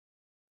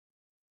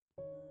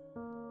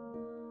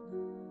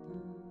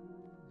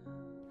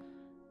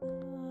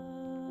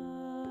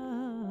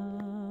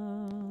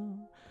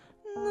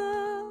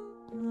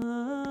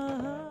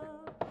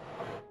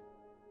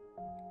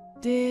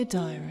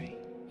Dear Diary.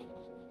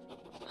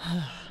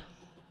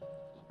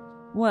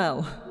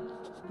 Well,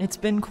 it's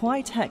been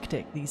quite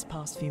hectic these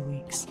past few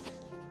weeks,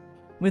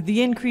 with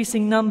the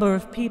increasing number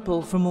of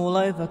people from all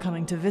over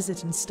coming to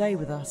visit and stay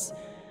with us,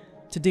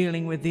 to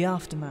dealing with the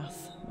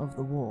aftermath of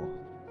the war.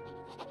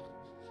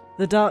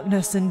 The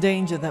darkness and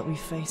danger that we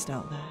faced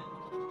out there.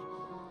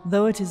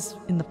 Though it is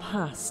in the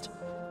past,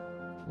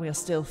 we are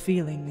still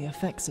feeling the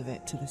effects of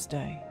it to this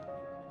day,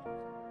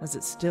 as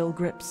it still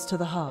grips to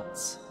the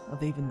hearts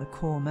of even the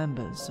core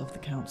members of the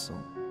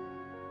council.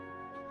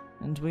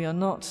 And we are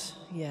not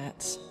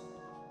yet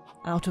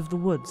out of the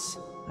woods,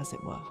 as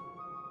it were.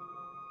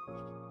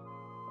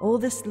 All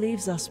this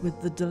leaves us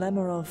with the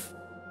dilemma of,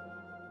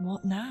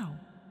 what now?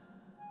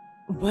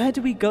 Where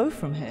do we go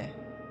from here?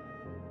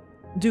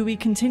 Do we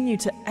continue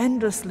to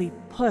endlessly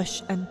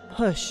push and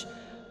push,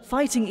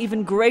 fighting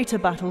even greater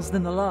battles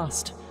than the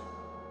last?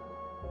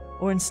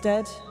 Or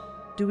instead,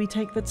 do we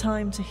take the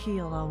time to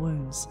heal our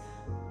wounds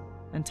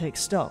and take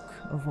stock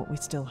of what we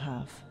still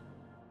have?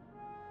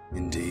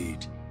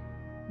 Indeed.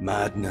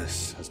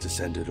 Madness has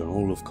descended on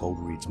all of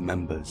Coldread's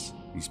members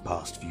these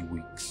past few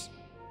weeks,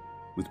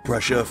 with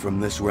pressure from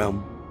this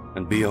realm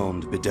and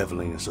beyond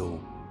bedeviling us all.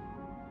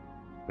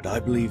 But I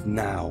believe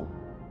now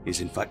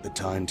is in fact the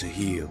time to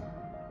heal,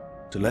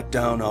 to let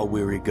down our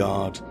weary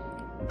guard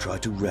and try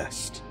to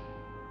rest.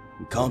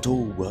 We can't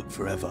all work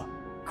forever.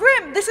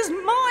 Grim, this is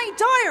my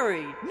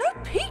diary! No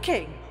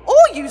peeking,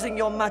 or using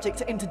your magic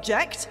to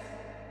interject.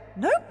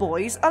 No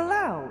boys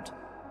allowed.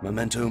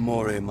 Memento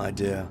mori, my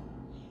dear.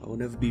 I will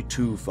never be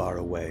too far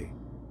away.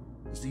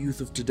 As the youth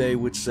of today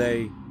would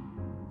say,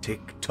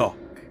 tick-tock.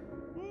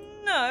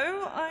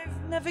 No,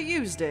 I've never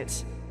used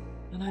it.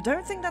 And I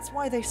don't think that's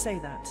why they say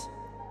that.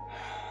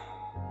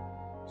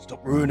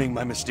 Stop ruining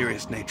my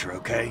mysterious nature,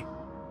 okay?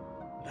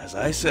 But as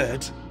I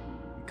said,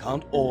 we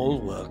can't all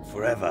work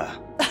forever.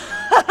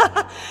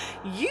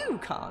 You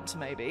can't,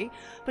 maybe,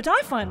 but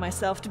I find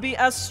myself to be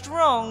as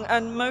strong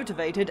and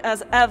motivated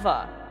as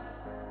ever.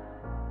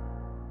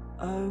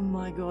 Oh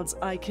my gods,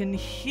 I can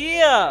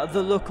hear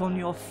the look on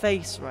your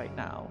face right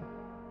now.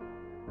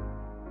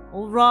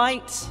 All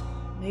right,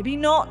 maybe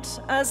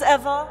not as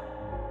ever.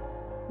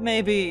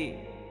 Maybe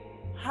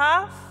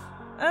half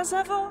as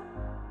ever.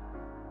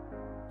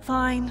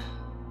 Fine,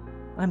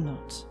 I'm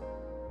not.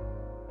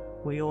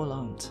 We all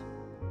aren't.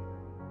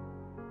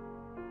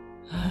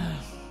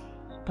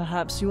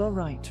 Perhaps you are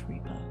right,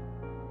 Reaper.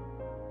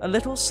 A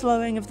little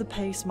slowing of the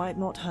pace might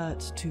not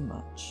hurt too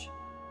much.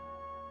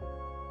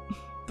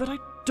 But I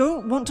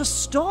don't want to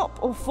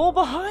stop or fall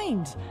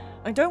behind.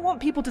 I don't want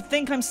people to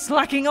think I'm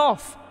slacking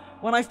off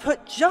when I've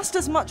put just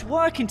as much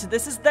work into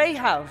this as they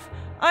have.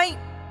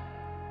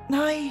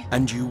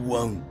 And you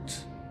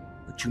won't.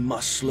 But you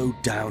must slow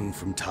down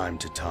from time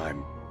to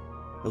time,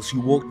 else you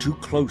walk too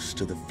close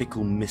to the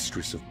fickle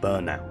mistress of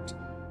burnout,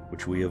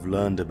 which we have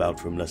learned about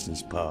from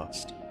lessons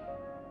past.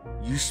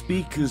 You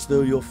speak as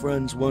though your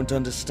friends won't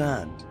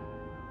understand,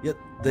 yet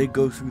they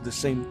go through the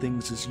same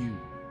things as you,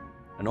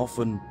 and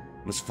often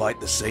must fight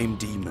the same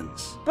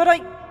demons. But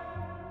I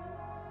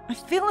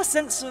feel a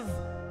sense of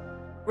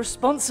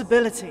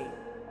responsibility.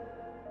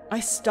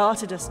 I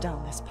started us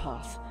down this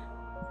path,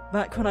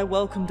 back when I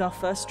welcomed our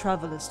first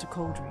travelers to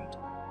Coldread.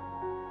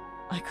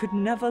 I could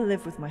never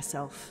live with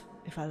myself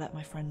if I let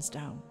my friends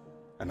down.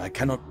 And I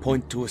cannot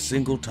point to a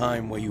single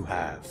time where you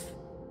have.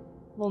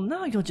 Well,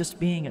 now you're just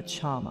being a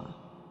charmer.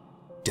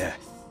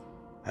 Death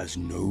has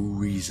no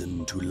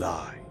reason to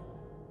lie.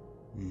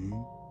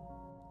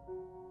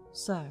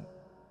 So,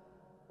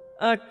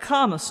 a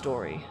karma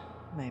story,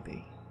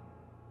 maybe.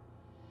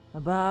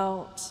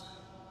 About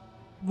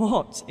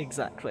what,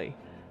 exactly?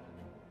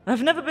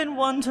 I've never been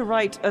one to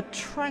write a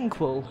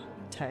tranquil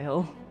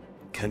tale.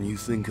 Can you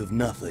think of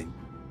nothing?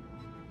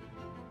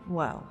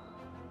 Well,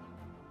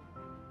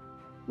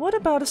 what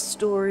about a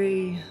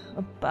story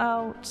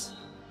about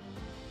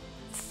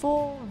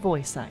 4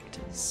 voice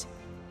actors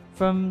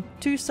from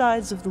 2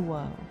 sides of the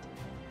world?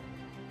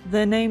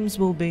 Their names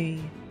will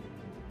be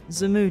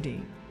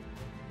Zamudi,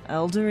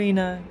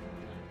 Eldarina,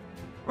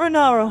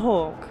 Renara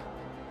Hawke,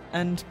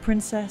 and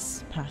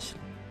Princess Pashley.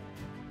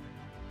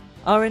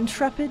 Our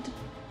intrepid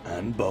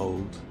And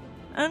bold.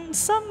 and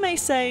some may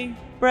say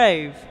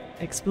brave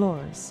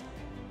explorers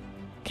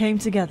came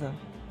together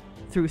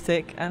through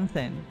thick and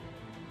thin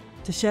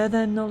to share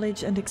their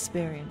knowledge and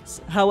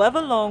experience,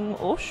 however long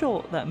or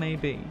short that may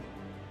be.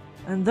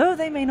 And though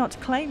they may not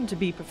claim to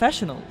be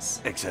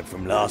professionals... Except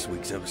from last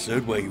week's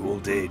episode where you all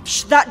did.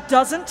 Shh, that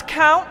doesn't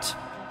count!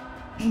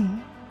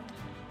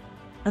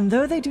 And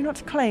though they do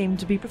not claim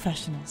to be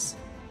professionals,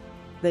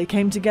 they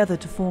came together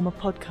to form a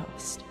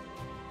podcast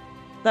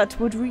that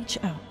would reach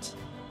out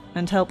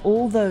and help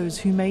all those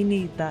who may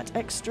need that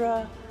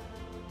extra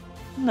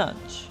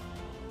nudge.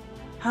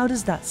 How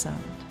does that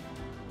sound?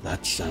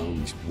 That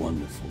sounds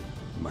wonderful,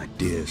 my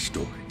dear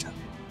storyteller.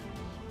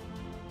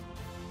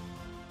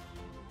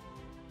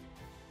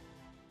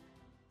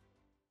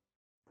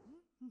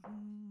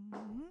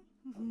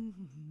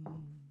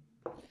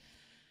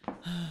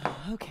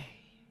 Okay,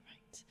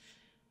 right.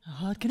 How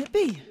hard can it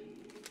be?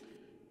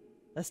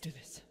 Let's do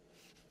this.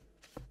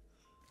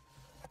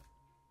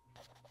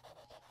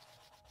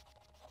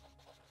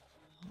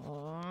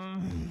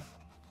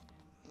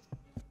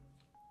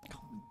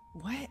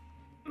 Where?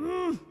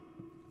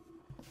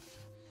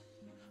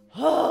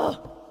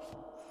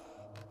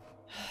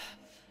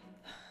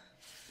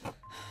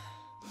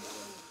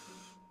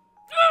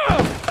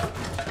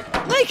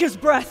 Maker's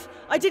breath!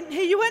 I didn't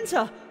hear you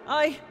enter.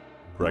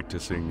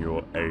 Practicing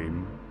your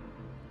aim?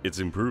 It's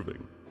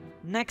improving.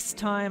 Next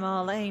time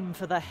I'll aim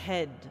for the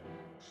head.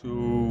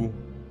 So,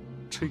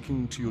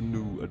 taking to your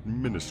new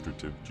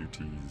administrative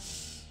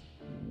duties,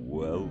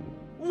 well?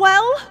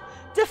 Well?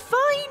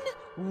 Define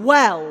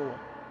well.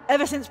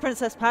 Ever since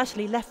Princess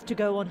Pashley left to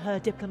go on her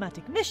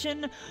diplomatic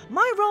mission,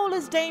 my role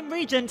as Dame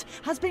Regent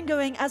has been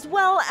going as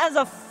well as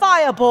a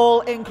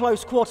fireball in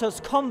close quarters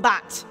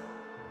combat.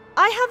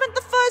 I haven't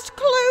the first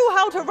clue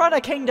how to run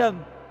a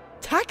kingdom.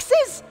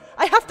 Taxes?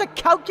 I have to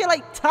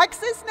calculate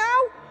taxes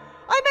now?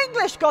 I'm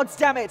English,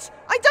 goddammit!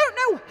 I don't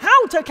know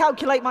how to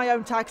calculate my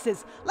own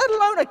taxes, let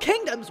alone a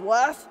kingdom's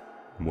worth.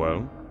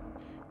 Well,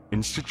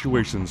 in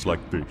situations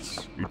like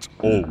this, it's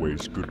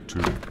always good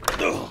to...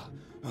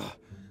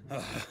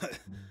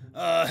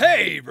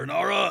 Hey,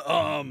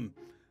 Renara,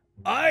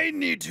 I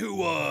need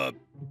to,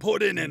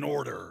 put in an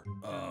order,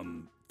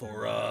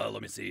 for,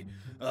 let me see,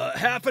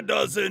 half a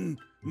dozen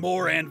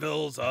more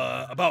anvils,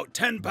 about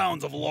 10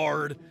 pounds of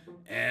lard,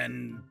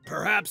 and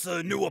perhaps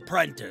a new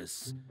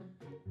apprentice.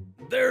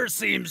 There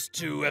seems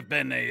to have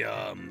been a,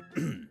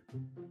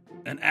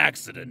 an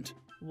accident.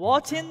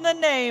 What in the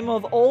name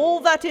of all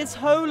that is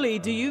holy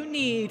do you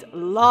need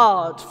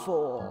lard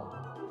for?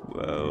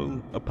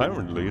 Well,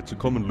 apparently it's a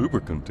common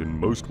lubricant in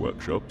most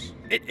workshops.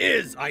 It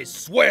is, I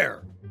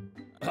swear.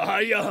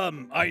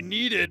 I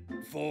need it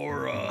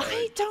for,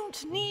 I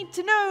don't need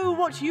to know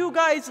what you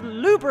guys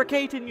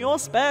lubricate in your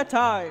spare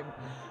time.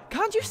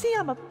 Can't you see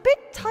I'm a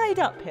bit tied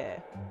up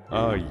here?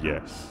 Ah,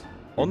 yes.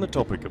 On the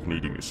topic of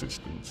needing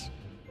assistance,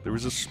 there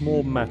is a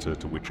small matter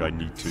to which I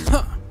need to...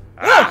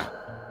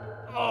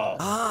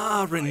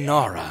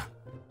 Renara.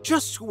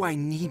 Just who I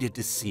needed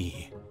to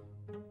see.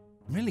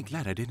 I'm really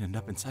glad I didn't end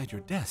up inside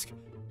your desk.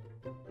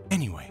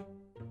 Anyway,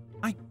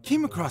 I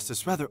came across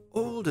this rather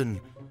old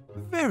and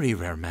very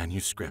rare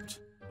manuscript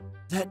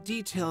that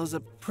details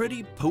a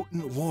pretty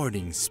potent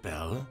warding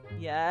spell.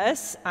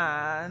 Yes,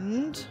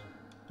 and?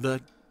 The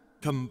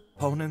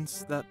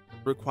components that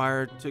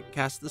required to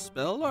cast the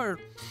spell are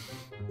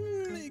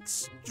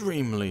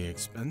extremely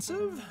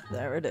expensive.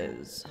 There it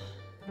is.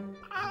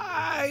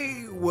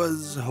 I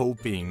was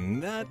hoping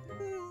that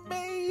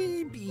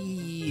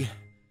maybe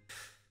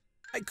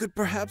I could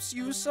perhaps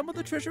use some of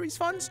the treasury's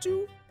funds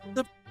to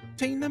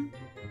obtain them,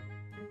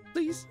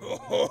 please?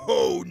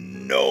 Oh,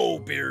 no,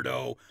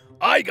 Beardo.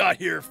 I got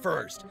here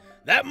first.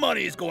 That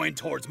money is going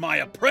towards my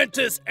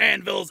apprentice,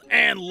 anvils,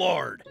 and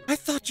lard. I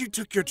thought you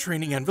took your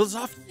training anvils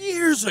off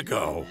years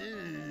ago.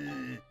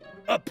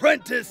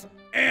 Apprentice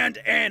and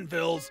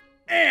anvils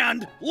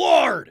and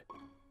lard.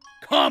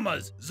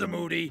 Commas,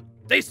 Zamudi.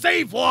 They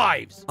save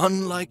lives.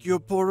 Unlike your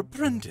poor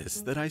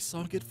apprentice that I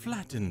saw get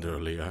flattened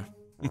earlier.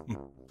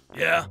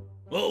 Yeah?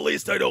 Well, at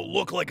least I don't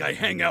look like I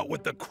hang out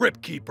with the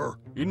Crypt Keeper.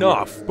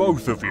 Enough,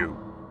 both of you!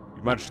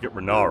 You managed to get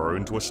Renara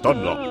into a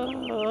stun lock.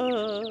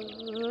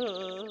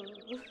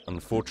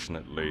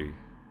 Unfortunately,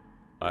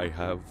 I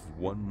have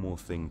one more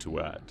thing to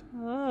add.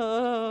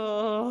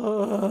 Oh,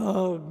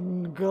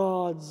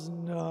 gods,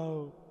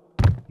 no.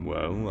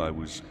 Well, I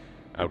was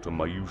out on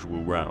my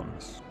usual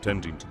rounds,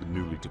 tending to the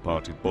newly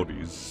departed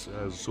bodies,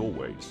 as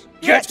always.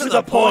 Get to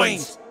the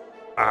point!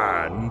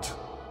 And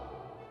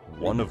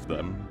one of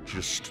them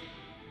just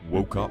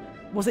woke up.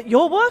 Was it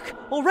your work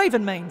or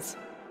Ravenmane's?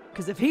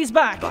 Because if he's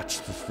back... That's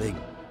the thing.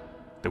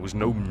 There was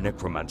no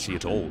necromancy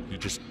at all. He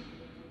just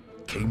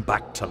came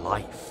back to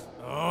life.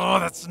 Oh,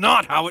 that's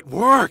not how it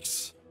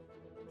works!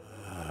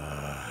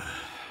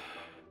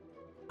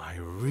 I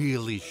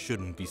really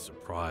shouldn't be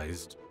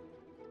surprised.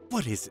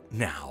 What is it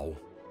now?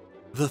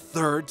 The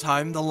third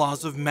time the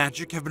laws of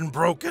magic have been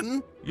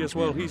broken? Yes,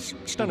 well, he's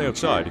standing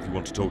outside if you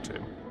want to talk to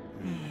him.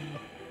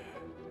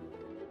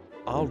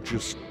 I'll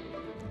just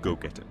go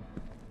get him.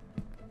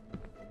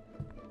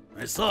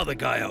 I saw the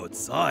guy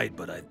outside,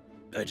 but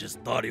I just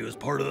thought he was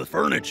part of the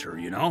furniture,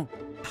 you know?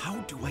 How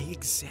do I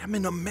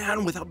examine a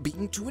man without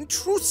being too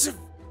intrusive?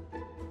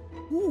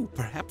 Ooh,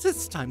 perhaps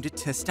it's time to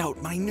test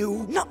out my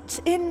new... Not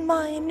in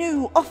my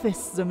new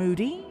office,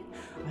 Zamudi.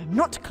 I'm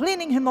not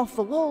cleaning him off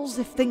the walls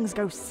if things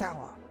go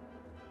sour.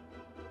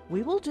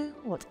 We will do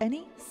what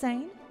any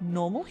sane,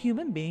 normal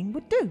human being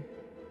would do.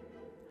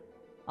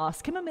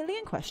 Ask him a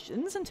million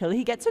questions until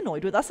he gets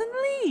annoyed with us and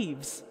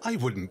leaves. I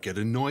wouldn't get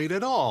annoyed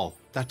at all.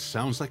 That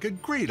sounds like a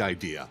great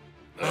idea.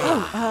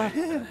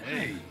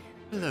 Hey.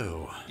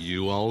 Hello.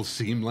 You all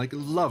seem like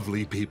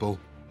lovely people.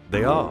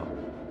 They are.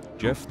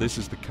 Jeff, this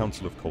is the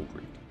Council of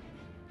Coldread.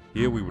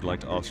 Here we would like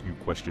to ask you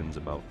questions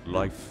about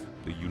life,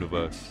 the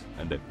universe,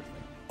 and everything.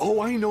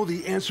 Oh, I know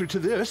the answer to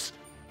this.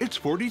 It's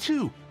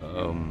 42.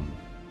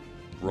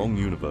 Wrong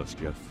universe,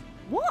 Jeff.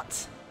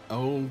 What?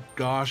 Oh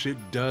gosh, it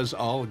does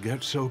all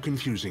get so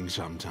confusing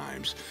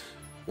sometimes.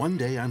 One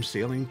day I'm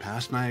sailing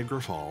past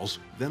Niagara Falls,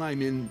 then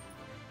I'm in...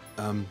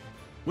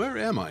 where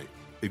am I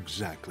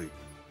exactly?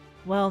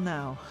 Well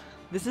now,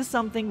 this is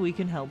something we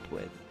can help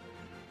with.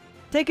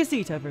 Take a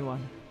seat,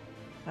 everyone,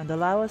 and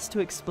allow us to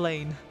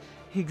explain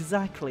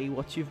exactly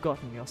what you've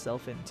gotten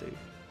yourself into.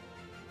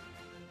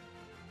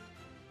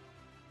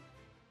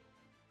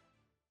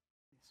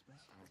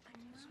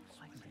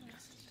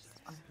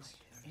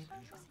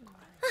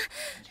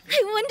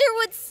 I wonder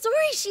what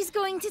story she's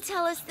going to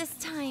tell us this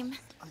time.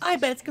 I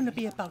bet it's going to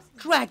be about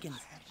dragons,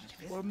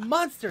 or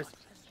monsters,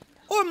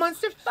 or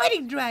monsters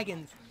fighting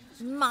dragons.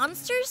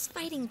 Monsters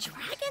fighting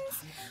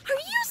dragons? Are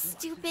you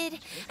stupid?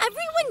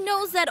 Everyone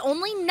knows that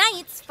only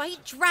knights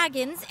fight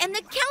dragons and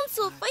the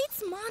council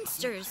fights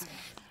monsters.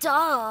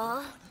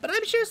 Duh. But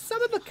I'm sure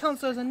some of the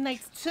councilors are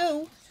knights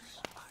too.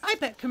 I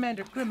bet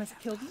Commander Grimm has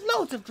killed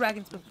loads of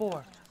dragons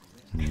before.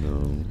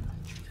 No.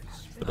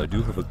 But I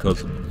do have a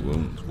cousin who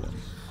owns one.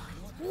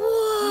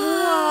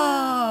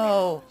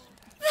 Whoa!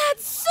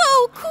 That's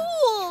so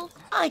cool!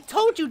 I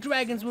told you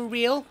dragons were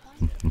real.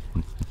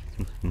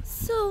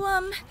 So,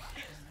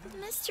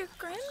 Mr.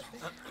 Grimm,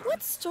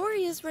 what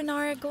story is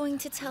Renara going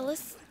to tell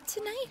us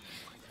tonight?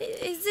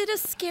 Is it a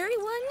scary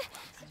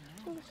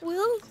one?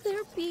 Will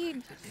there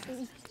be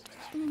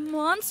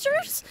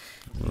monsters?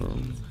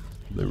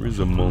 There is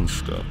a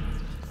monster,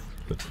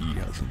 but he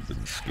hasn't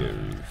been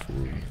scary for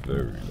a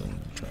very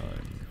long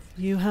time.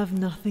 You have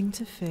nothing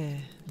to fear,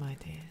 my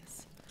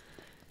dears.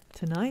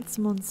 Tonight's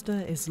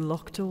monster is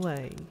locked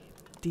away,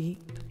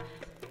 deep,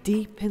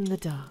 deep in the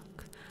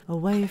dark,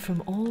 away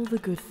from all the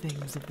good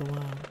things of the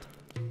world.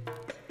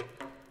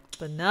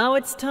 But now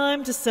it's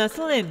time to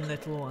settle in,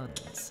 little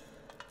ones,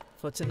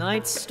 for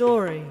tonight's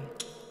story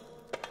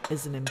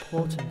is an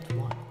important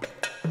one.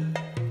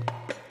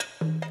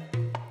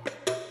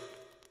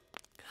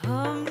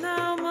 Come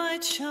now, my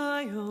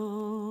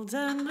child,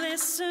 and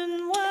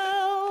listen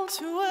well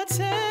to a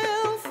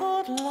tale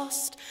thought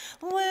lost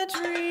where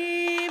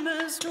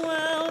dreamers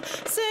dwell.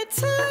 Sit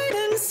tight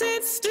and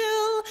sit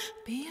still,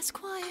 be as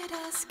quiet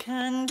as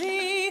can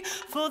be,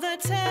 for the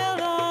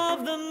tale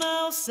of the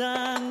mouse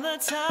and the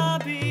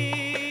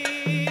tabby.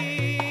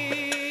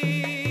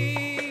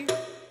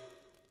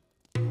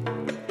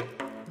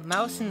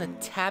 Mouse and the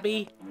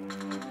tabby?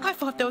 I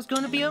thought that was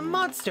going to be a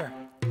monster.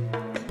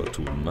 But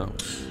to a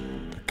mouse,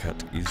 the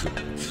cat is a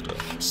monster.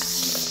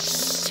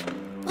 Shh!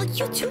 Will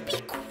you two be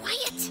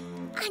quiet?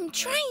 I'm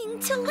trying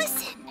to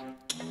listen.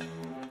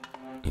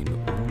 In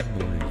all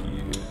my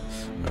years,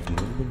 I've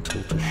never been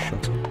told to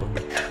shut up by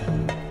a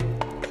child.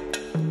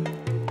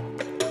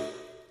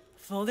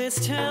 For this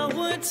tale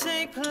would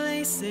take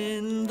place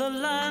in the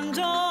land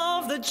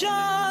of the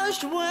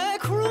judged, where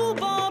cruel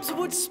barbs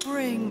would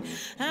spring,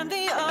 and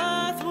the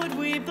earth would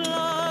weep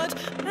blood.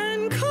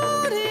 And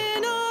caught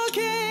in our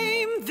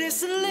game,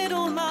 this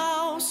little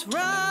mouse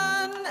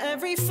ran,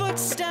 every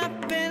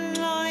footstep in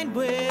line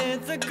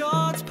with the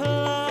gods'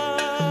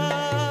 plans.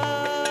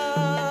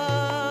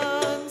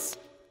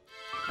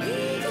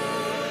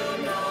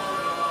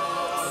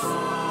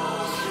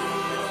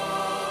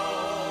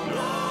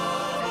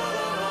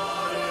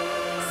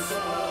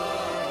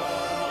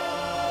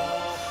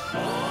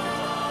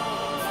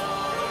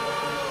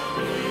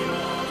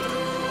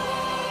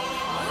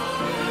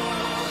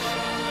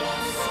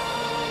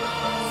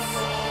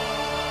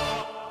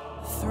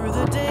 Through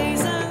the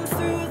days and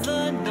through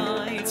the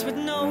nights, with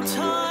no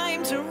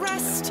time to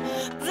rest,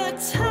 the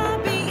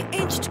tabby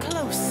inched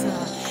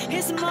closer,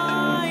 his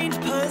mind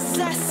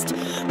possessed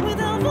with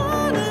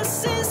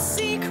Alvanus'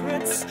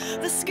 secrets,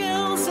 the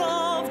skills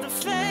of the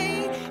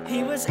Fae.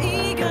 He was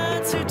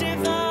eager to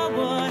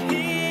devour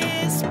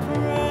his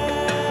prey.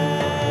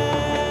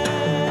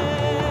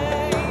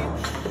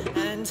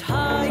 And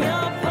high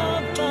up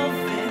above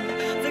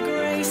him, the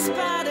grey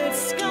spattered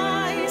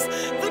skies,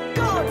 the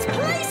gods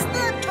placed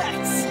their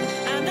bets,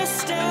 and the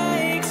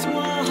stakes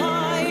were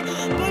high.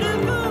 But a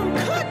moon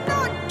could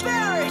not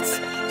bear it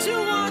to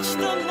watch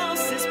the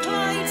mouse's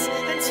plight,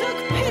 and took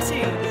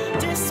pity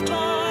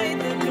despite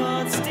the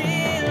gods' delight.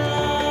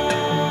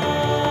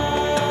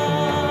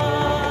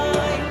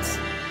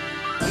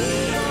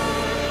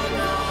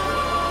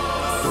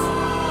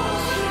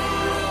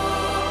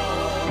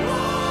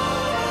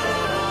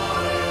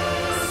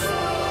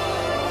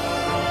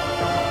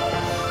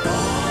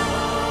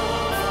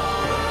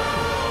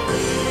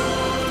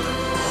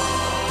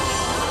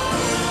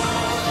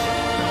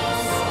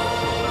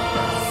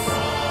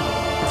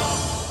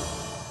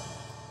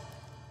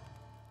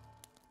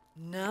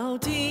 Now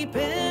deep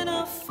in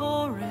a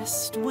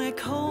forest where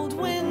cold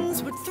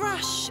winds would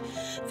thrash,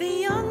 the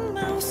young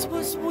mouse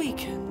was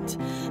weakened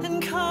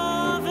and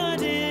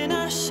covered in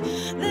ash.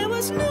 There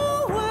was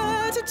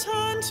nowhere to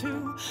turn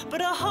to,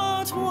 but her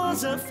heart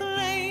was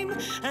aflame,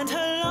 and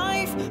her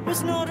life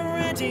was not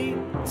ready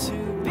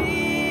to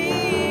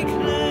be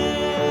claimed.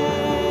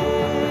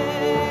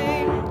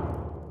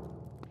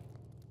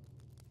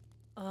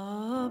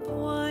 Up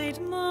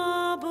wide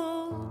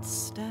marbled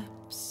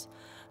steps,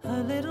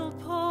 her little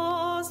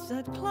paws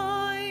that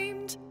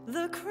climbed,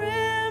 the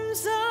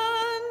crimson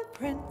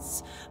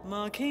prince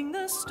marking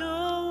the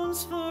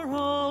stones for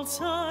all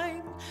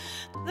time.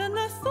 Then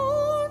the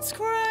thorns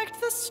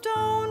cracked the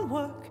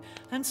stonework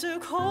and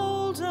took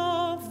hold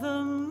of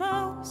the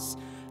mouse,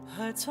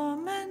 her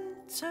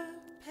tormentor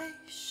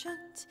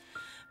patient,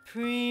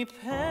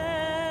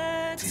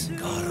 prepared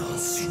to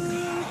see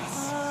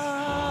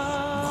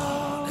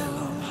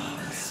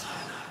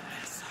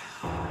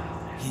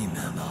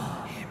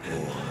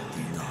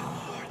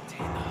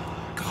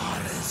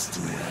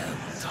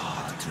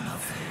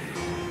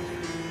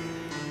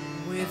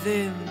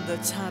Within the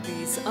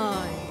tabby's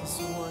eyes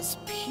was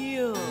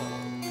pure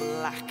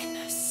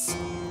blackness.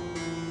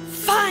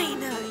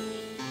 "Finally,"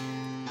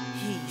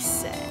 he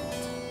said,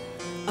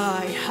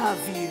 "I have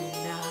you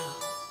now."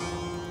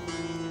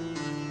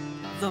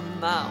 The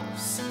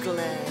mouse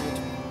glared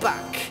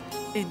back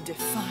in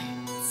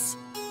defiance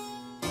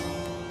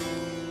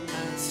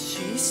as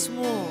she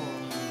swore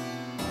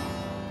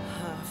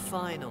her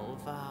final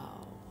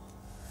vow.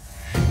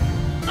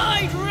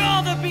 "I'd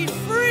rather be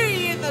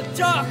free in the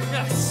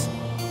darkness,"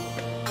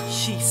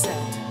 she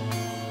said,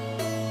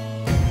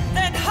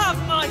 "than have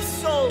my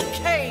soul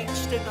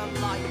caged in the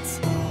light."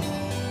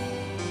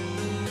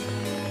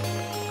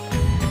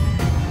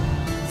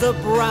 The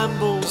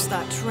brambles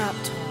that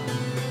trapped her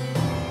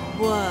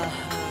were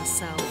her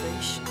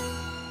salvation.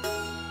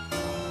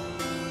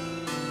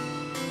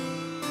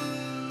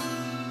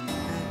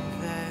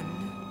 And then,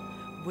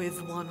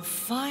 with one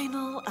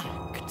final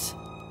act,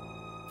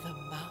 the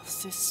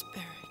mouse's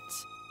spirit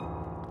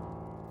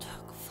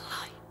took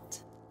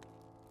flight.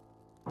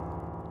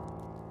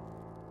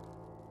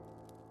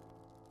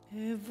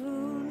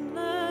 Evun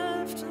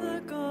left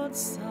the god's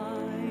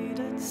side,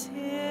 a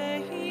tear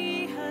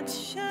he had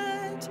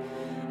shed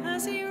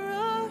as he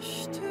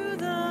rushed to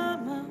the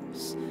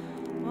mouse,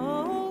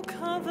 all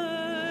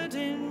covered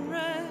in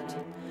red.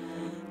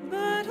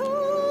 But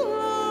all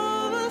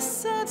of a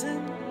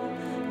sudden,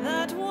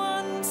 that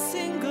one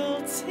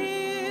single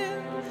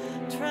tear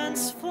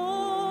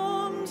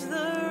transformed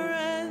the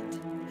red,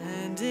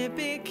 and it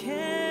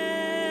became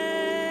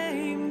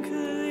clear.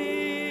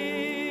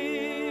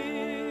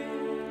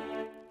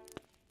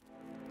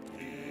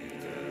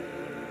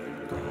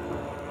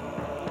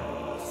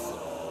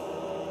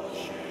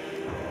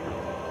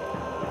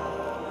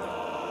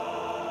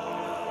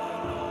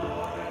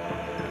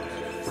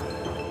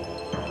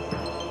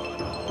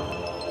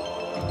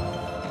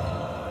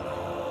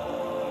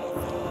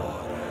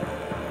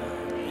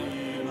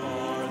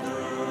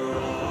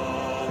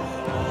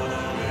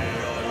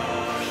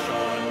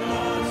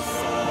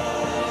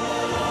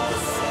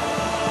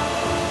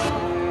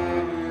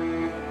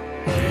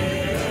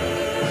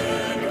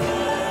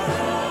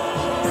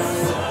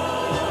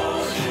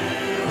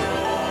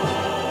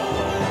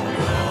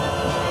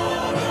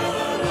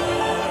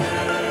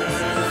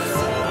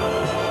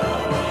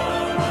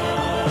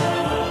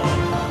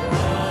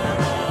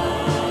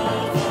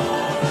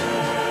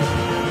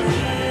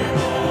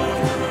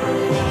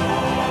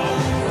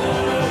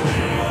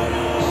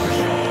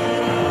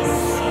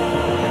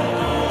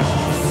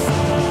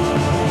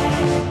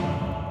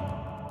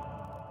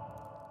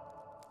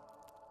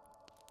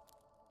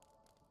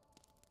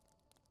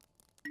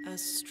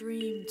 As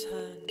stream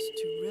turned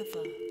to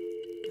river,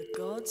 the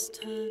gods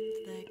turned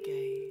their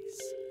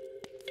gaze,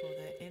 for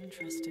their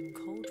interest in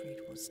Coldread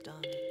was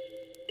done.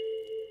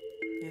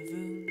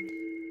 Evun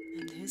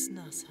and his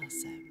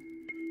Nashasem,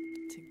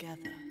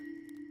 together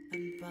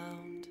and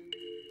bound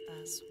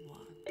as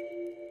one.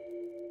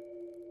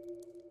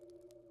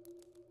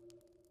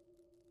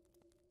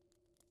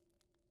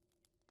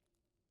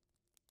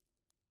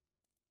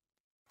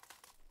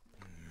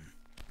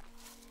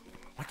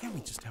 Why can't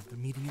we just have the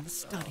meeting in the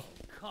study?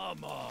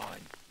 Come on.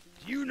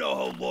 Do you know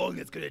how long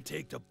it's gonna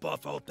take to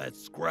buff out that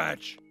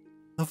scratch?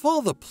 Of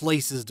all the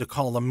places to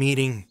call a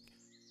meeting,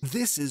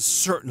 this is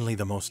certainly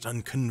the most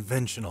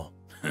unconventional.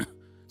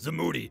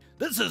 Zamudi,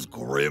 this is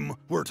Grim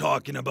we're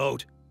talking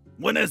about.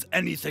 When has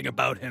anything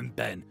about him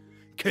been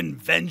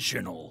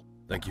conventional?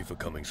 Thank you for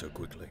coming so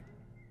quickly.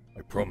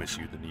 I promise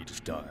you the need is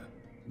dire.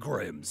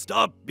 Grim,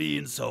 stop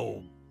being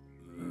so...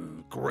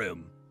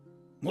 grim.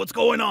 What's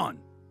going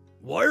on?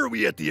 Why are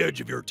we at the edge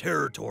of your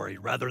territory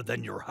rather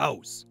than your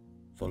house?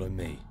 Follow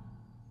me.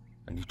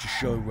 I need to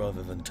show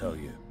rather than tell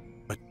you.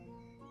 But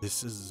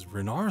this is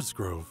Renara's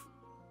grove.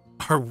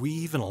 Are we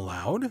even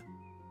allowed?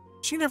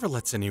 She never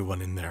lets anyone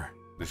in there.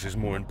 This is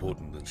more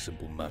important than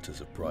simple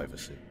matters of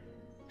privacy.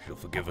 She'll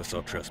forgive us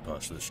our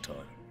trespass this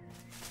time.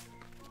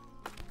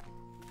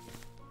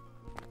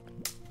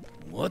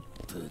 What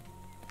the...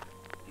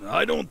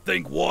 I don't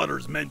think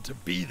water's meant to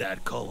be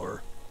that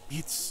color.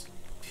 It's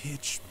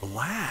pitch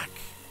black.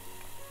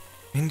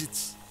 And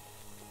it's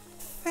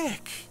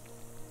thick.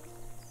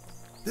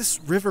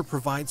 This river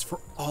provides for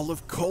all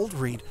of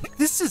Coldread.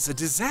 This is a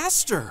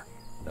disaster.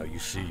 Now you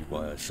see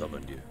why I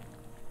summoned you.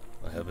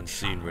 I haven't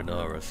seen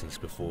Renara since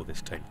before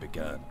this taint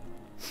began.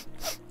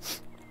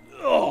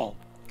 Oh,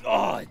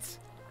 God.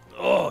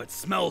 Oh, it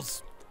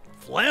smells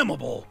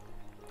flammable.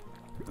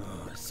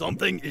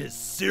 Something is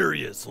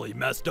seriously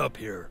messed up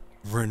here.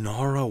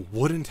 Renara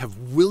wouldn't have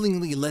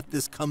willingly let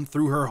this come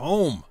through her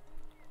home.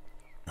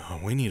 Oh,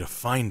 we need to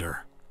find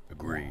her.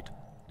 Agreed.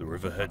 The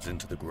river heads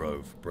into the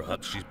grove.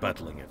 Perhaps she's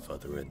battling it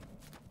further in.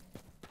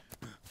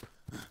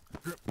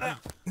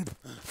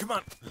 Come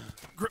on.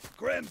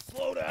 Grim,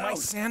 slow down. My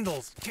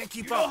sandals. Can't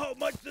keep You know up. how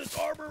much this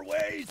armor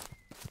weighs?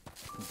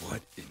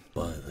 What in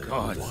By the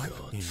God, other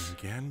what in gods.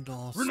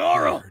 Gandalf's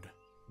Renara! word?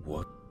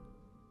 What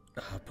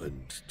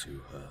happened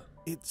to her?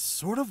 It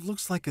sort of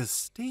looks like a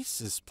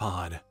stasis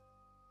pod.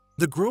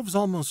 The grove's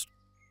almost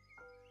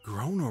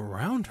grown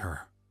around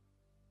her.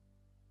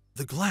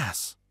 The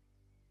glass.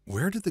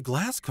 Where did the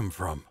glass come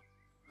from?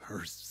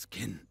 her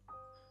skin,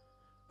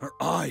 her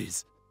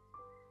eyes?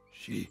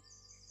 She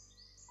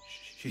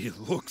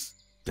looks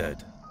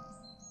Dead.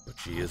 But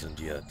she isn't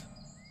yet.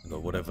 Though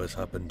whatever's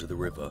happened to the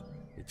river,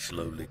 it's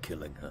slowly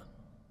killing her.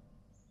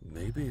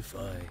 Maybe if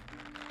I...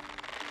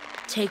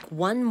 Take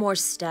one more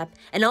step,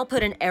 and I'll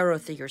put an arrow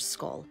through your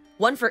skull.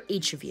 One for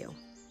each of you.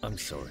 I'm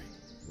sorry.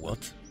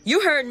 What?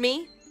 You heard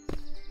me!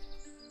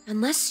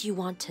 Unless you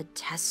want to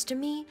test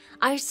me,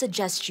 I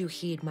suggest you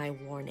heed my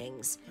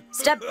warnings.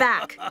 Step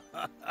back!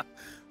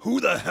 Who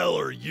the hell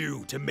are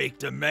you to make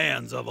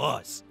demands of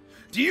us?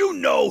 Do you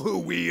know who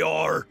we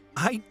are?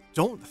 I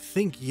don't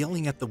think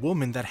yelling at the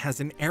woman that has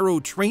an arrow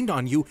trained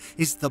on you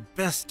is the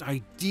best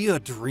idea,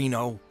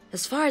 Dorino.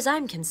 As far as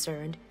I'm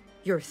concerned,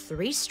 you're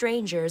three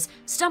strangers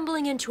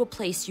stumbling into a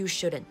place you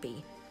shouldn't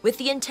be, with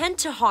the intent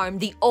to harm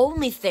the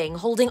only thing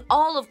holding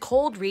all of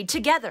Coldread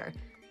together.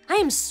 I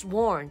am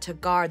sworn to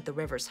guard the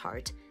river's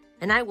heart,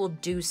 and I will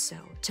do so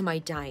to my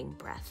dying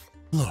breath.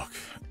 Look,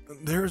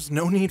 there's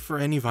no need for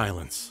any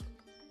violence.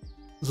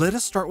 Let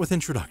us start with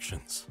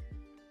introductions.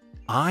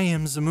 I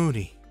am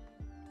Zamudi,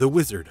 the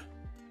wizard,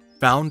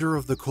 founder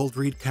of the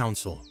Coldread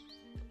Council.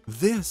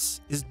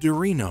 This is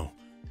Dorino,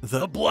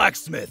 The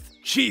blacksmith,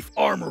 chief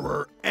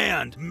armorer,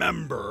 and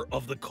member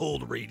of the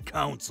Coldread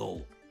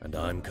Council. And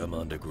I'm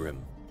Commander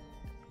Grim,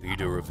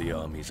 leader of the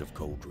armies of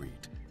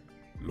Coldread,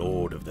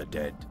 lord of the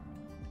dead,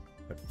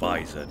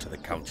 advisor to the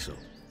council.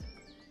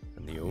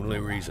 And the only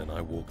reason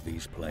I walk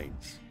these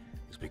plains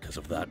is because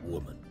of that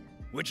woman.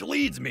 Which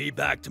leads me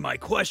back to my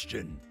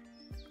question.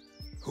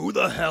 Who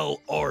the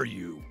hell are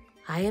you?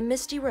 I am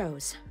Misty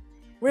Rose,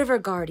 river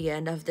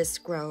guardian of this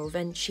grove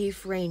and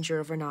chief ranger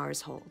of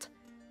Renara's hold.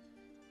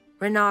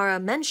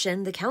 Renara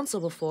mentioned the council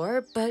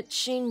before, but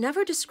she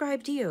never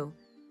described you.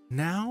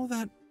 Now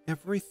that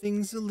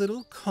everything's a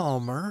little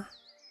calmer,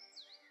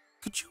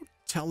 could you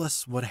tell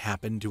us what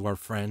happened to our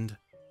friend?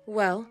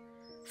 Well,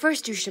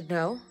 first you should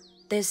know,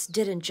 this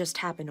didn't just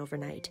happen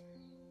overnight.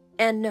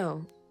 And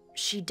no,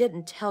 she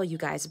didn't tell you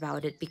guys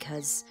about it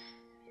because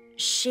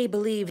she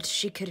believed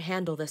she could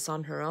handle this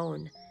on her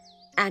own.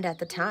 And at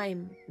the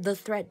time, the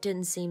threat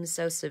didn't seem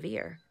so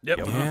severe. Yep.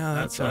 Yeah,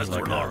 that sounds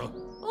like Renara.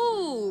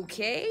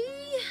 Okay.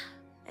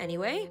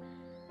 Anyway,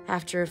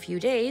 after a few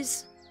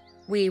days,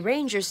 we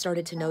rangers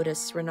started to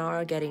notice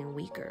Renara getting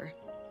weaker.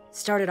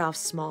 Started off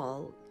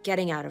small,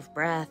 getting out of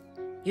breath,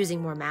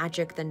 using more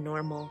magic than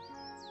normal.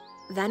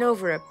 Then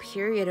over a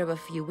period of a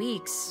few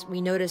weeks, we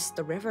noticed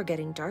the river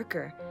getting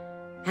darker.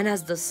 And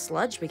as the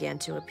sludge began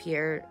to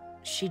appear,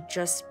 she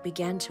just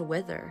began to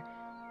wither.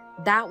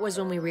 That was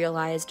when we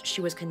realized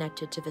she was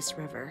connected to this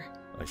river.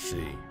 I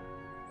see.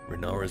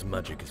 Renara's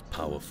magic is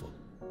powerful.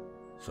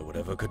 So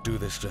whatever could do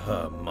this to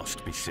her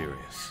must be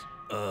serious.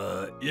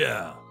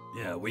 Yeah,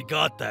 we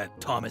got that,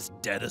 Thomas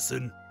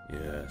Dedison.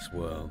 Yes,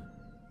 well,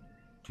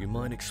 do you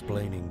mind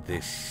explaining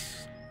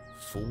this,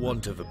 for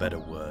want of a better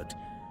word,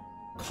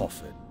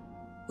 coffin?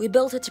 We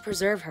built it to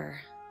preserve her.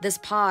 This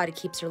pod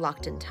keeps her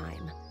locked in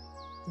time.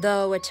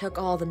 Though it took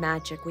all the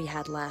magic we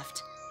had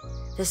left.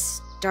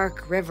 This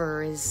dark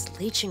river is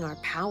leeching our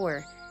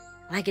power,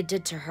 like it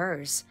did to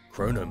hers.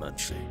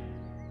 Chronomancy.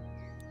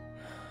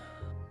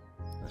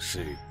 I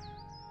see.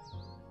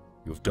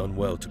 You've done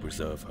well to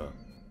preserve her.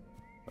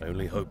 I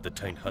only hope the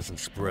taint hasn't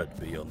spread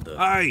beyond the...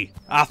 Hey,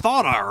 I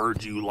thought I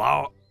heard you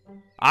lot.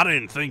 I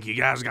didn't think you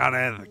guys got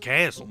out of the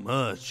castle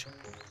much.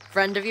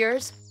 Friend of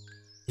yours?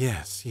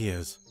 Yes, he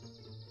is.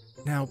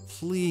 Now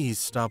please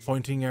stop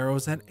pointing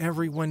arrows at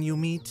everyone you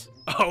meet.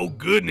 Oh,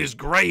 goodness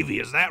gravy,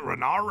 is that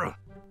Renara?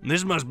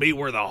 This must be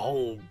where the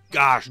whole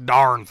gosh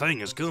darn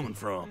thing is coming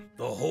from.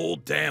 The whole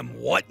damn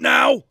what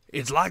now?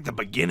 It's like the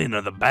beginning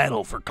of the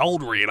battle for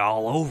Coldread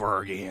all over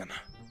again.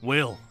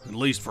 Well, at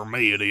least for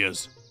me it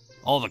is.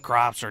 All the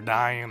crops are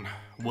dying.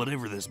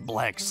 Whatever this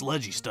black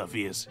sludgy stuff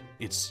is,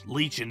 it's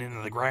leaching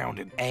into the ground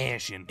and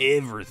ashing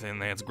everything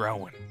that's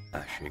growing.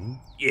 Ashing?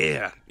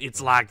 Yeah,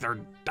 it's like they're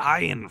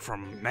dying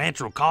from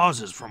natural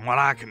causes from what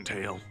I can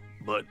tell.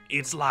 But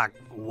it's like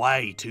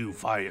way too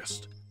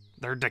fast.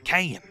 They're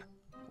decaying,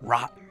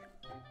 rotten.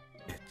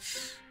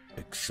 It's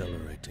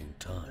accelerating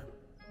time.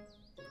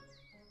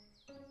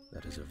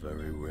 That is a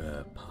very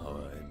rare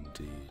power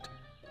indeed.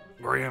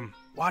 Grim,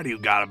 why do you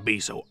gotta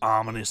be so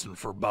ominous and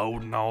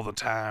foreboding all the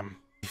time?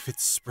 If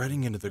it's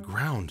spreading into the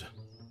ground,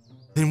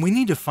 then we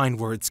need to find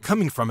where it's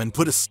coming from and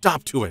put a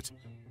stop to it.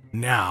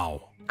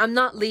 Now. I'm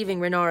not leaving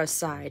Renara's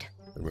side.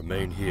 And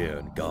remain here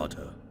and guard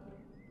her.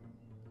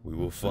 We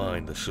will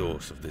find the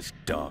source of this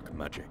dark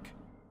magic.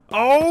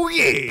 Oh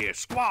yeah,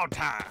 squad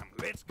time.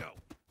 Let's go.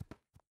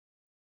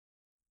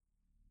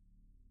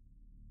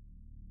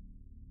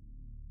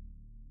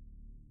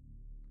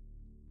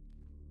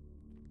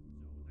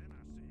 So then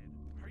I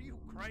said, are you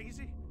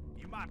crazy?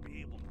 You might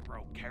be able to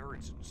grow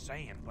carrots and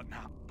sand, but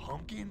not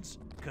pumpkins?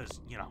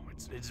 Because, you know,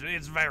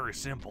 it's very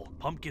simple.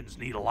 Pumpkins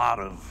need a lot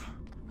of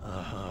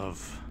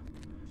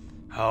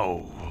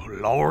oh,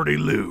 lordy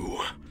Lou.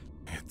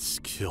 It's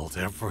killed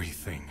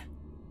everything.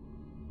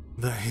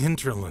 The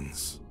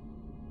hinterlands.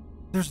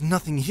 There's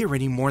nothing here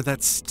anymore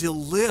that still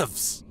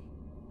lives.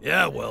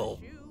 Yeah, well,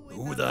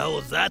 who the hell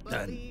is that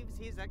then?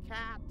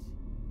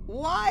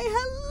 Why,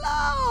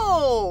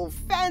 hello!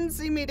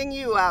 Fancy meeting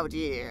you out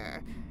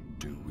here.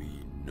 Do we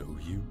know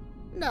you?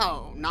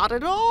 No, not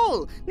at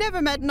all. Never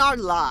met in our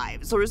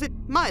lives, or is it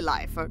my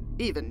life, or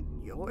even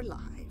your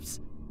lives?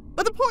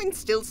 But the point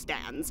still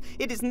stands.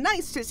 It is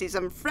nice to see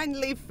some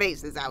friendly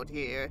faces out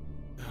here.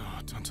 Oh,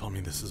 don't tell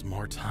me this is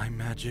more time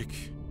magic.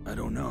 I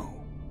don't know.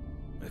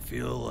 I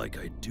feel like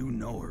I do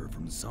know her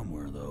from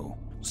somewhere, though.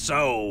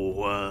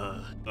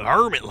 So,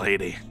 Hermit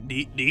Lady,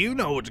 do you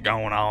know what's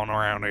going on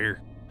around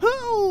here?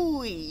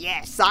 Oh,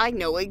 yes, I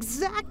know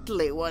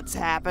exactly what's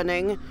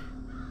happening.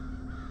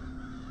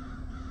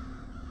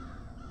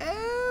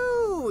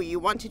 Oh, you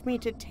wanted me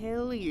to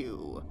tell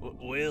you.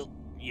 Well,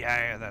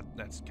 yeah,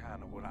 that's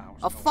kind of what I was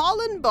A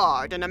fallen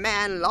bard and a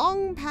man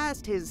long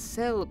past his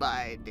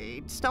sell-by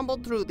date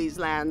stumbled through these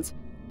lands,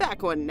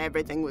 back when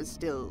everything was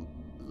still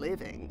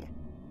living.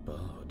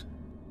 Bard.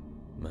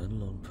 Man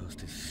long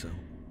past his cell.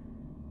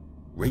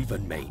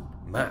 Ravenmane.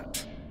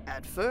 Matt.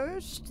 At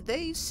first,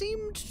 they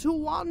seemed to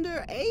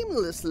wander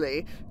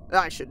aimlessly.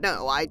 I should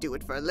know, I do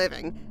it for a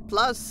living.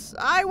 Plus,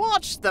 I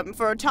watched them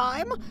for a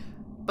time.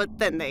 But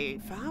then they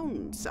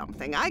found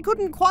something. I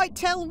couldn't quite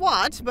tell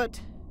what, but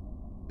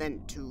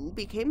then 2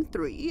 became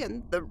 3,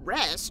 and the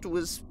rest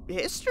was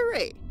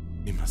history.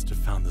 He must have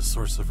found the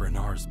source of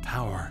Renara's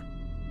power.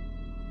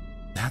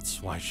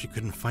 That's why she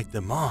couldn't fight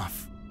them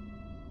off.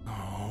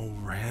 Oh,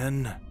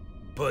 Ren.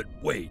 But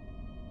wait,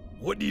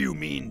 what do you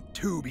mean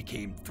 2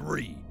 became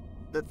 3?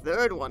 The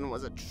 3rd one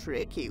was a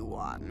tricky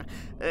one.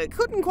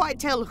 Couldn't quite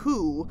tell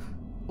who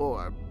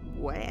or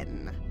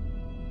when.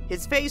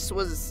 His face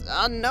was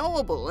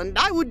unknowable, and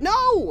I would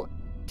know.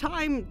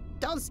 Time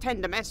does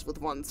tend to mess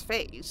with one's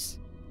face.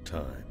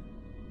 Time.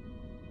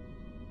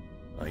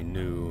 I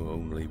knew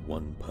only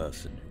one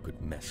person who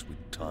could mess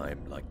with time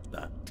like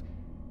that.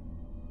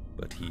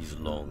 But he's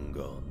long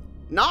gone.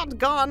 Not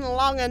gone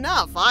long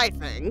enough, I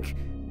think.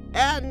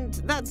 And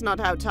that's not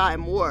how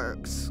time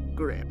works,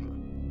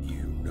 Grim.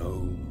 You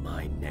know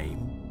my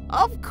name?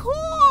 Of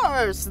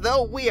course,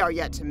 though we are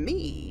yet to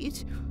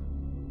meet.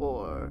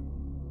 Or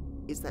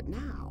is that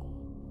now?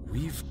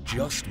 We've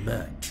just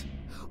met.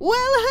 Well,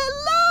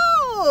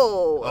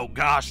 hello! Oh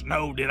gosh,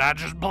 no, did I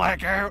just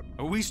black out?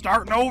 Are we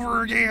starting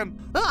over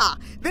again? Ah,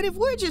 then if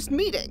we're just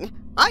meeting,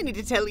 I need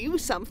to tell you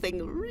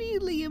something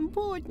really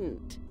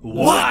important.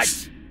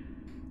 What?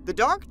 The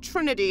Dark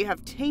Trinity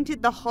have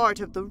tainted the heart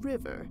of the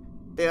river.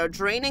 They are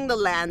draining the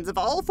lands of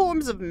all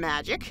forms of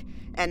magic,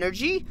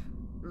 energy,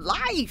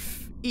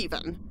 life,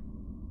 even.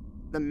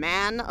 The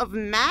Man of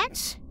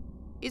Matt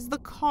is the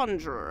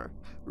Conjurer,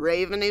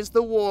 Raven is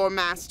the War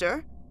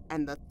Master,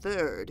 and the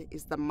 3rd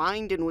is the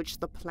mind in which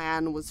the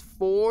plan was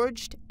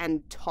forged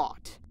and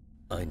taught.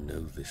 I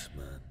know this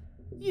man.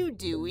 You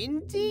do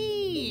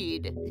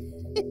indeed.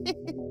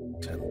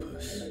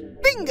 Tempus.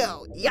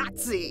 Bingo!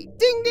 Yahtzee!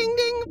 Ding, ding,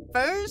 ding!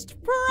 First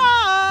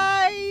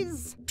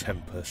prize!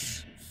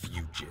 Tempus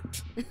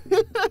Fugit.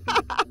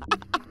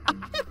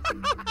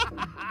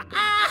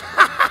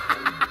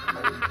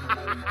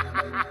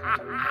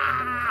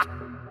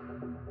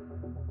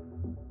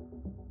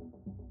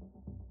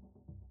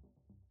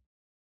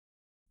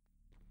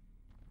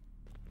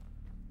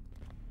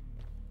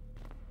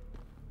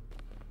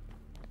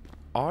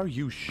 Are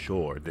you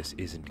sure this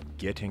isn't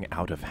getting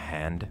out of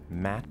hand,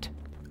 Matt?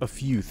 A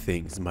few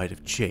things might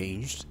have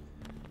changed,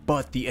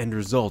 but the end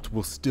result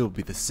will still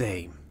be the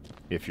same.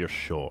 If you're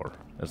sure,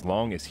 as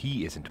long as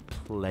he isn't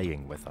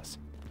playing with us,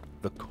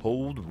 the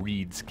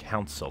Coldread's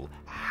council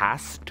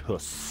has to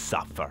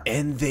suffer.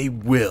 And they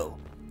will.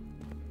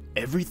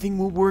 Everything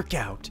will work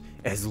out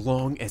as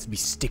long as we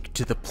stick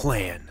to the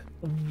plan.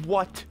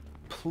 What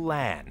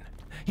plan?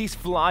 He's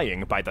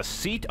flying by the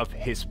seat of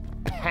his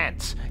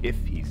pants, if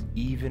he's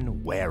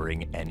even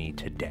wearing any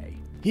today.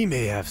 He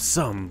may have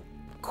some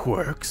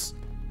quirks,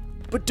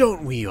 but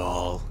don't we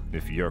all?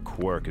 If your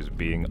quirk is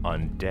being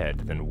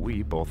undead, then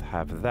we both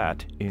have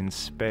that in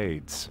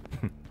spades.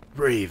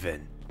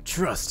 Raven,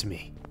 trust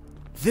me.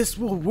 This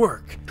will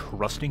work.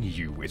 Trusting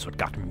you is what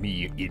got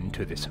me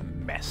into this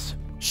mess.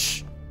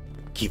 Shh.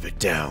 Keep it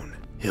down.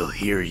 He'll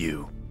hear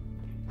you.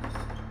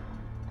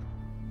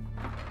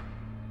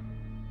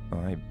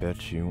 I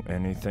bet you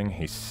anything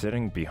he's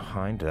sitting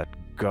behind that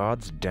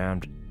God's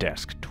damned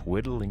desk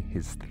twiddling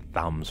his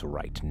thumbs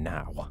right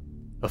now.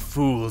 A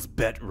fool's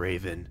bet,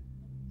 Raven.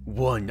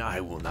 One I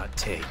will not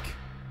take.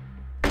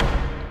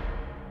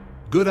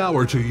 Good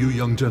hour to you,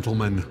 young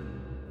gentlemen.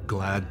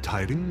 Glad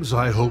tidings,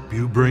 I hope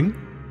you bring.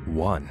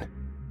 1,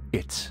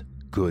 it's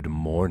good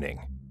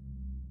morning.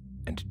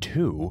 And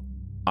 2,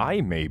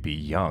 I may be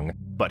young,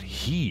 but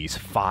he's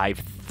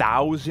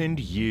 5,000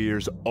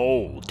 years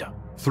old.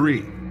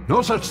 3,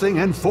 no such thing,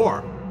 and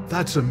 4,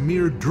 that's a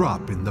mere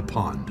drop in the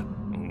pond.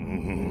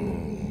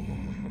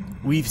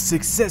 We've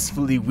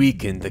successfully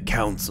weakened the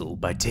council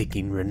by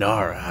taking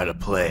Renara out of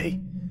play.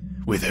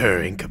 With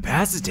her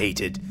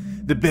incapacitated,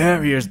 the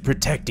barriers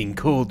protecting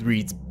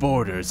Coldread's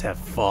borders have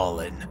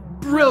fallen.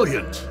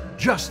 Brilliant!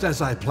 Just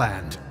as I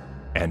planned.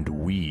 And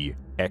we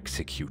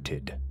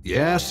executed.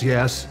 Yes,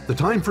 yes. The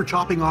time for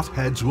chopping off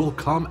heads will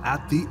come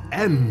at the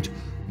end,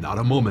 not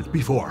a moment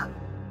before.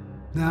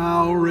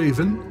 Now,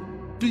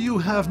 Raven, do you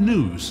have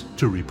news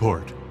to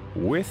report?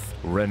 With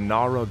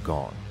Renara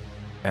gone,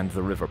 and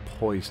the river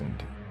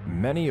poisoned,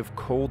 many of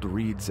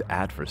Coldread's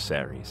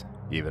adversaries,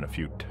 even a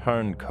few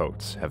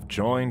turncoats, have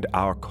joined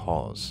our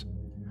cause.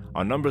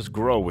 Our numbers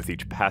grow with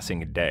each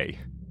passing day.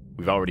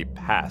 We've already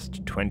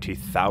passed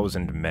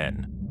 20,000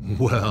 men.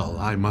 Well,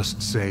 I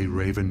must say,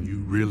 Raven,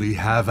 you really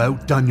have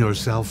outdone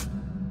yourself.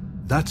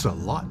 That's a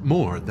lot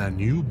more than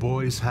you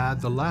boys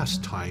had the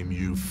last time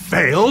you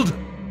failed.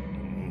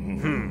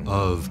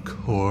 Of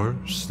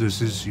course,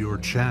 this is your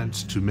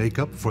chance to make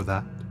up for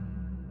that.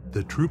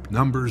 The troop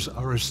numbers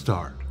are a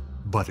start,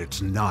 but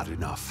it's not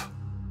enough.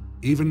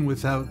 Even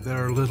without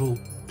their little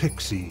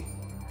pixie.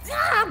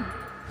 Damn!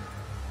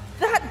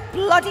 That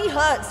bloody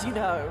hurts, you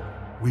know.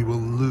 We will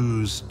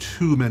lose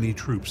too many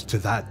troops to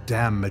that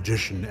damn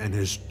magician and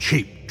his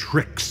cheap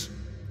tricks.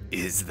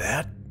 Is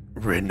that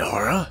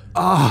Renara?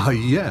 Ah,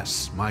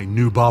 yes, my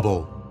new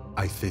bauble.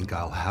 I think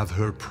I'll have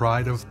her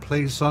pride of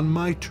place on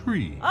my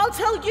tree. I'll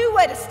tell you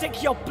where to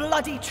stick your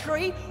bloody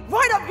tree.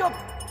 Right up your...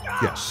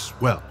 Yes,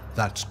 well,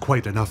 that's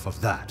quite enough of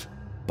that.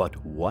 But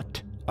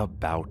what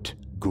about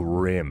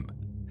Grim?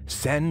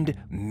 Send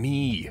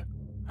me.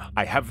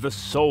 I have the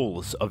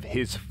souls of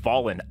his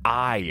fallen.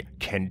 I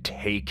can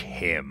take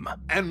him.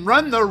 And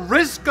run the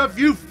risk of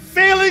you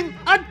failing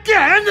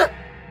again?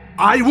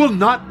 I will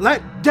not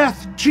let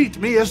death cheat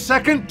me a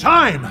second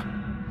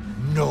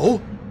time.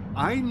 No,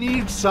 I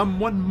need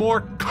someone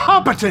more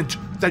competent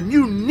than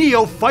you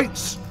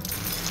neophytes.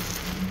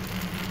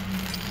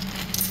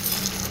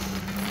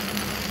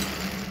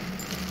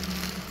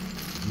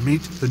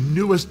 Meet the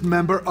newest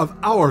member of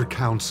our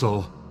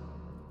council.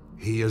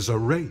 He is a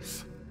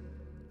wraith.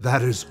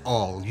 That is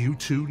all you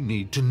two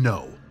need to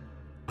know.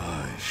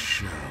 I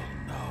shall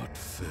not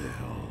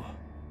fail.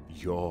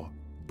 Your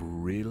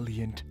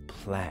brilliant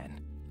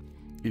plan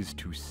is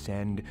to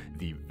send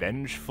the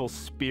vengeful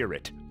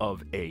spirit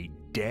of a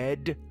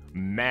dead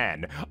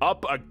man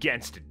up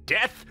against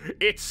death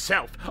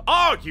itself.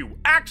 Are you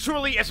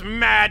actually as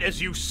mad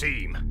as you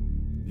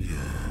seem?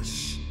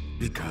 Yes,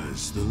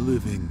 because the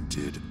living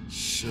did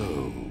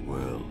so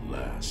well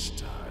last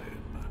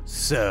time.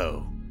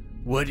 So,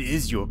 what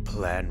is your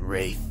plan,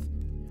 Wraith?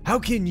 How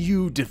can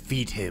you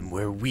defeat him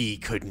where we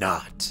could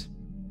not?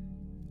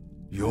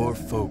 Your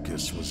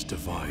focus was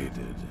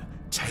divided,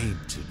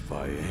 tainted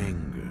by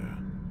anger,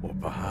 or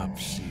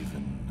perhaps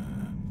even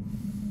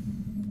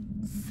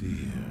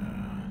fear.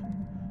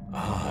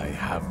 I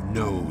have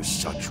no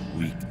such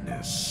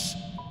weakness.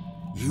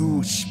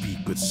 You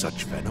speak with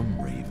such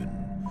venom, Raven,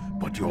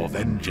 but your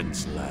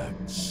vengeance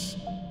lacks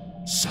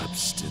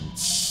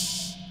substance.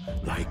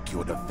 Like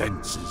your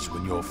defenses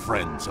when your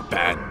friends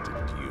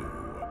abandoned you.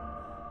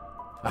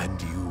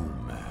 And you,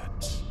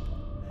 Matt.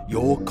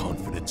 Your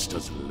confidence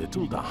does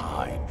little to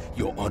hide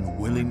your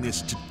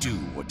unwillingness to do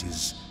what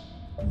is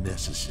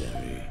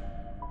necessary.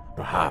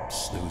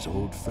 Perhaps those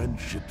old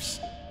friendships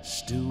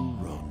still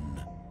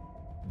run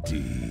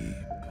deep.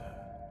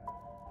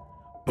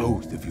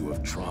 Both of you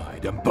have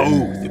tried, and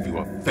both of you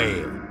have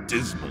failed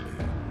dismally.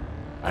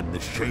 And the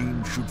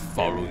shame should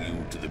follow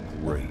you to the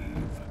grave.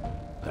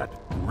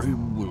 That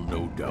Grim will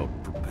no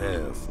doubt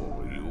prepare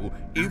for you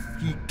if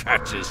he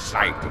catches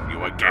sight of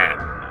you again.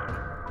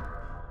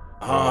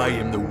 I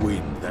am the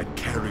wind that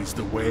carries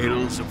the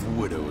wails of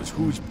widows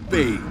whose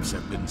babes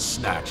have been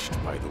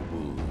snatched by the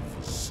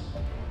wolves.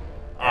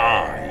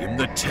 I am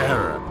the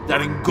terror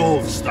that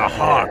engulfs the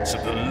hearts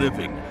of the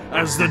living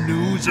as the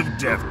news of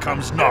death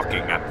comes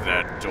knocking at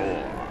their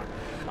door.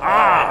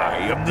 I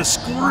am the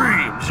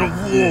screams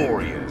of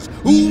warriors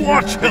who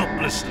watch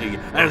helplessly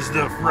as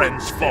their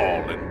friends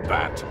fall in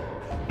battle.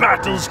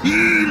 Battles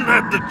he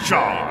led the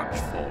charge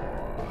for.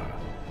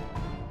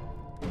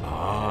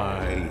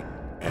 I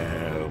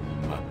am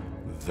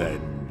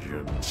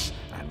vengeance,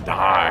 and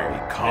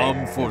I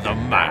come for the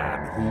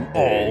man who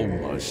all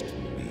must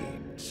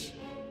meet.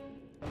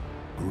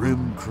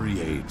 Grim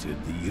created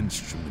the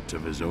instrument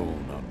of his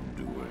own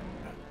undoing,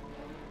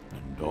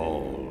 and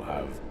all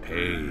have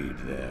paid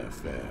their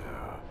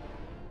fare,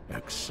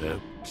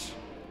 except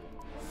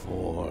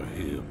for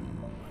him.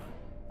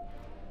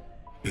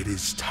 It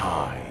is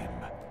time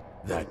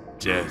that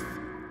death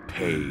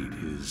paid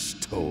his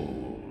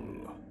toll.